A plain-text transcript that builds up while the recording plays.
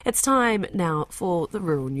It's time now for the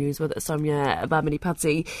Rural News with Soumya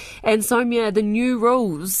Bamanipati. And Soumya, the new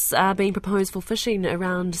rules are being proposed for fishing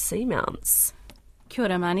around seamounts. Kia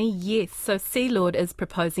ora, Mani. Yes, so Sealord is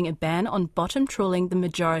proposing a ban on bottom trawling the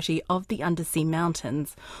majority of the undersea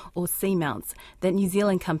mountains, or seamounts, that New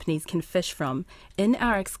Zealand companies can fish from in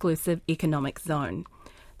our exclusive economic zone.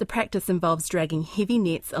 The practice involves dragging heavy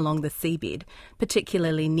nets along the seabed,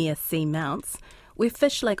 particularly near seamounts, where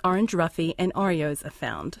fish like orange roughy and oreos are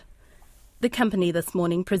found. The company this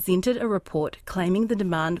morning presented a report claiming the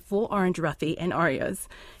demand for orange roughy and oreos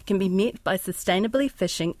can be met by sustainably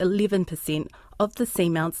fishing 11% of the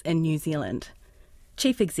seamounts in New Zealand.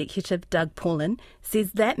 Chief Executive Doug Paulin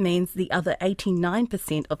says that means the other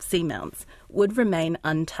 89% of seamounts would remain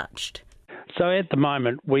untouched. So at the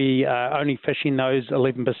moment, we are only fishing those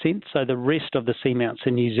 11%, so the rest of the seamounts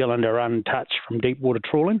in New Zealand are untouched from deep water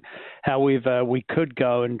trawling. However, we could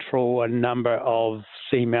go and trawl a number of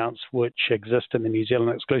seamounts which exist in the New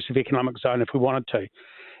Zealand exclusive economic zone if we wanted to.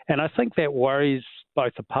 And I think that worries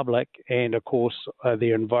both the public and, of course,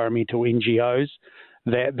 the environmental NGOs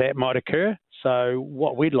that might occur. So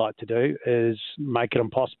what we'd like to do is make it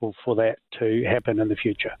impossible for that to happen in the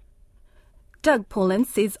future. Doug Paulin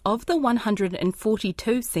says of the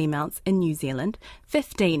 142 seamounts in New Zealand,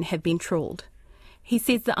 15 have been trawled. He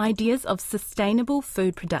says the ideas of sustainable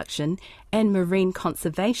food production and marine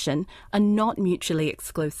conservation are not mutually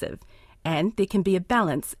exclusive, and there can be a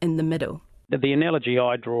balance in the middle. The analogy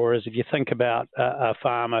I draw is if you think about a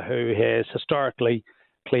farmer who has historically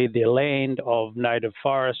cleared their land of native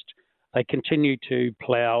forest, they continue to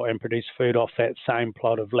plough and produce food off that same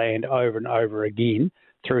plot of land over and over again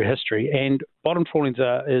through history, and bottom trawling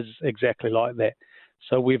is exactly like that.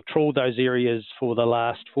 So we've trawled those areas for the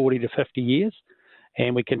last 40 to 50 years,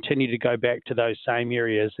 and we continue to go back to those same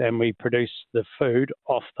areas, and we produce the food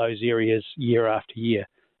off those areas year after year.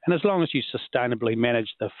 And as long as you sustainably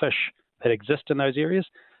manage the fish that exist in those areas,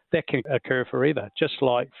 that can occur forever, just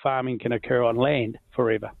like farming can occur on land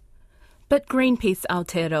forever. But Greenpeace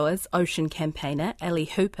Aotearoa's ocean campaigner, Ellie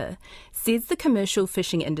Hooper, says the commercial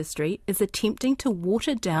fishing industry is attempting to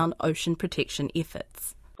water down ocean protection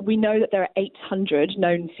efforts. We know that there are 800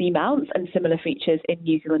 known seamounts and similar features in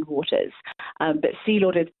New Zealand waters, but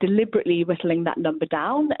Sealord is deliberately whittling that number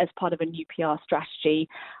down as part of a new PR strategy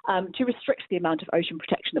to restrict the amount of ocean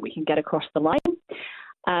protection that we can get across the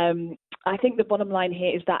line. I think the bottom line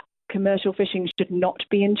here is that commercial fishing should not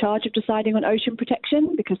be in charge of deciding on ocean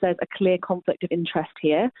protection because there's a clear conflict of interest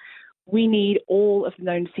here. We need all of the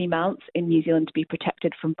known seamounts in New Zealand to be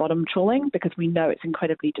protected from bottom trawling because we know it's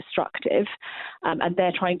incredibly destructive. And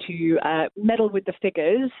they're trying to meddle with the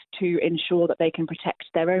figures to ensure that they can protect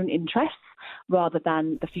their own interests rather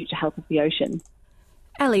than the future health of the ocean.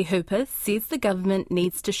 Ellie Hooper says the government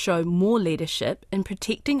needs to show more leadership in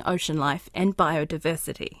protecting ocean life and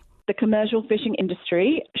biodiversity. The commercial fishing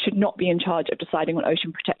industry should not be in charge of deciding on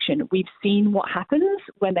ocean protection. We've seen what happens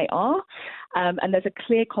when they are, and there's a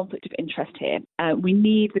clear conflict of interest here. We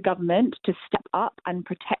need the government to step up and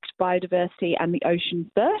protect biodiversity and the ocean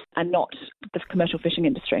first, and not the commercial fishing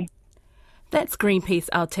industry. That's Greenpeace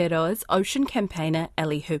Aotearoa's ocean campaigner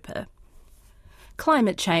Ellie Hooper.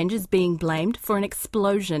 Climate change is being blamed for an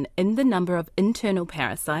explosion in the number of internal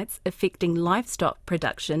parasites affecting livestock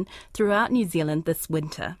production throughout New Zealand this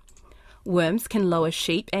winter. Worms can lower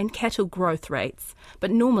sheep and cattle growth rates,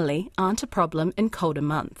 but normally aren't a problem in colder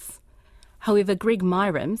months. However, Greg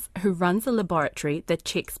Myrams, who runs a laboratory that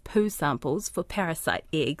checks poo samples for parasite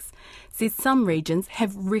eggs, says some regions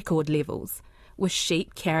have record levels, with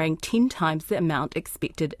sheep carrying 10 times the amount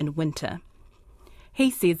expected in winter.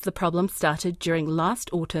 He says the problem started during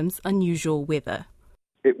last autumn's unusual weather.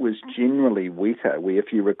 It was generally wetter.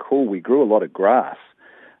 If you recall, we grew a lot of grass.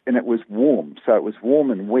 And it was warm, so it was warm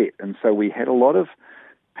and wet, and so we had a lot of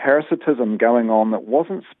parasitism going on that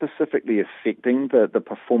wasn't specifically affecting the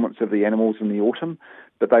performance of the animals in the autumn,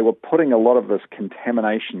 but they were putting a lot of this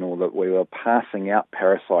contamination, or that we were passing out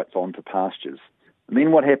parasites onto pastures. And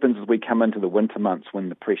then what happens is we come into the winter months when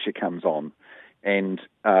the pressure comes on, and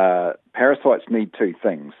parasites need two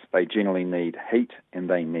things. They generally need heat and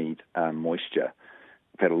they need moisture.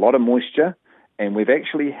 We've had a lot of moisture, and we've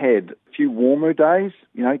actually had a few warmer days,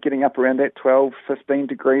 getting up around that 12, 15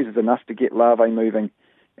 degrees is enough to get larvae moving.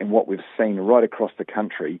 And what we've seen right across the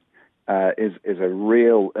country is a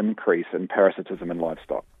real increase in parasitism in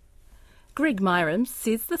livestock. Greg Myrams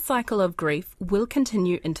says the cycle of grief will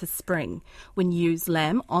continue into spring when ewes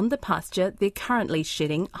lamb on the pasture they're currently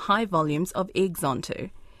shedding high volumes of eggs onto.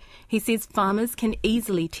 He says farmers can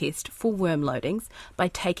easily test for worm loadings by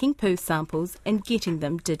taking poo samples and getting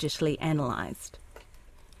them digitally analysed.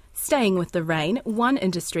 Staying with the rain, one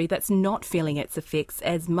industry that's not feeling its effects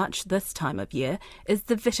as much this time of year is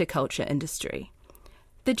the viticulture industry.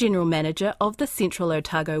 The General Manager of the Central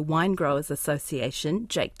Otago Wine Growers Association,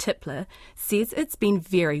 Jake Tipler, says it's been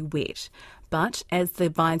very wet, but as the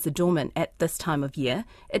vines are dormant at this time of year,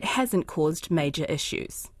 it hasn't caused major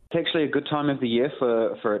issues. It's actually a good time of the year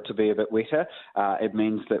for it to be a bit wetter. It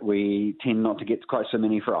means that we tend not to get quite so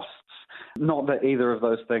many frosts. Not that either of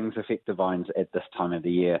those things affect the vines at this time of the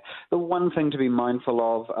year. The one thing to be mindful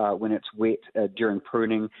of when it's wet during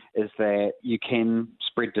pruning is that you can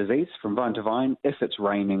spread disease from vine to vine if it's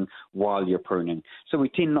raining while you're pruning. So we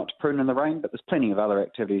tend not to prune in the rain, but there's plenty of other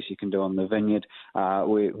activities you can do on the vineyard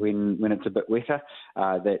when it's a bit wetter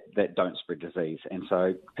that don't spread disease. And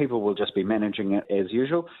so people will just be managing it as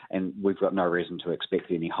usual, and we've got no reason to expect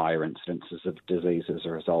any higher incidences of disease as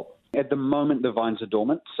a result. At the moment, the vines are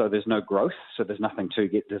dormant, so there's no growth, so there's nothing to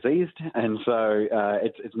get diseased, and so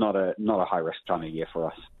it's not a high-risk time of year for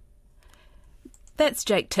us. That's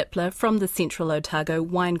Jake Tipler from the Central Otago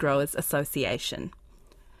Wine Growers Association.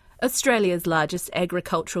 Australia's largest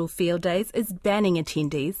agricultural field days is banning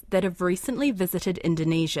attendees that have recently visited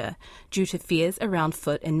Indonesia due to fears around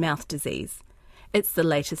foot and mouth disease. It's the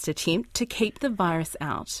latest attempt to keep the virus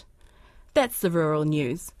out. That's the rural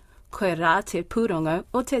news. Koe rā te pūrongo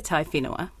o te tai whenua.